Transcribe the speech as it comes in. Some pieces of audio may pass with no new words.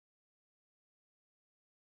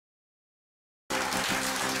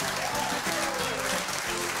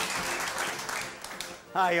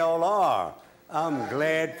How y'all are? I'm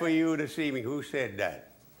glad for you to see me. Who said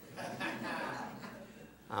that?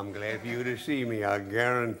 I'm glad for you to see me. I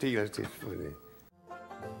guarantee it's just funny.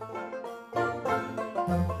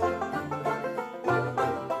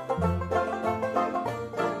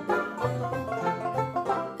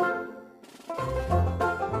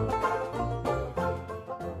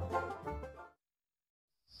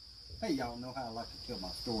 Hey, y'all know how I like to tell my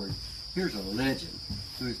stories. Here's a legend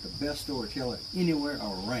who is the best storyteller anywhere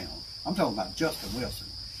around. I'm talking about Justin Wilson.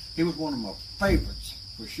 He was one of my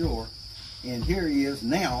favorites, for sure. And here he is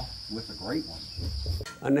now with a great one.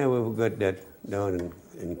 I never forgot that down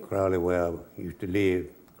in Crowley, where I used to live,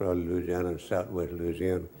 Crowley, Louisiana, southwest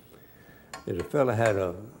Louisiana. There's a fella had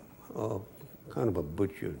a kind of a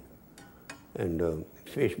butcher and a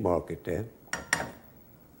fish market there.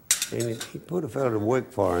 And he put a fella to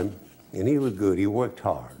work for him, and he was good. He worked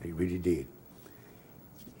hard, he really did.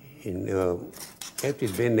 And after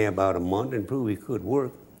he'd been there about a month and proved he could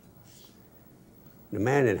work, the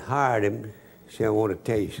man that hired him said, I want to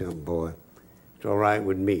tell you something, boy. It's all right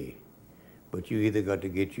with me, but you either got to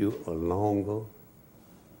get you a longer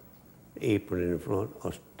apron in the front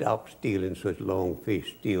or stop stealing such long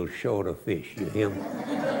fish, steal shorter fish, you hear me?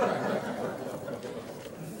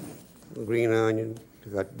 Green onion,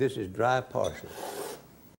 this is dry parsley.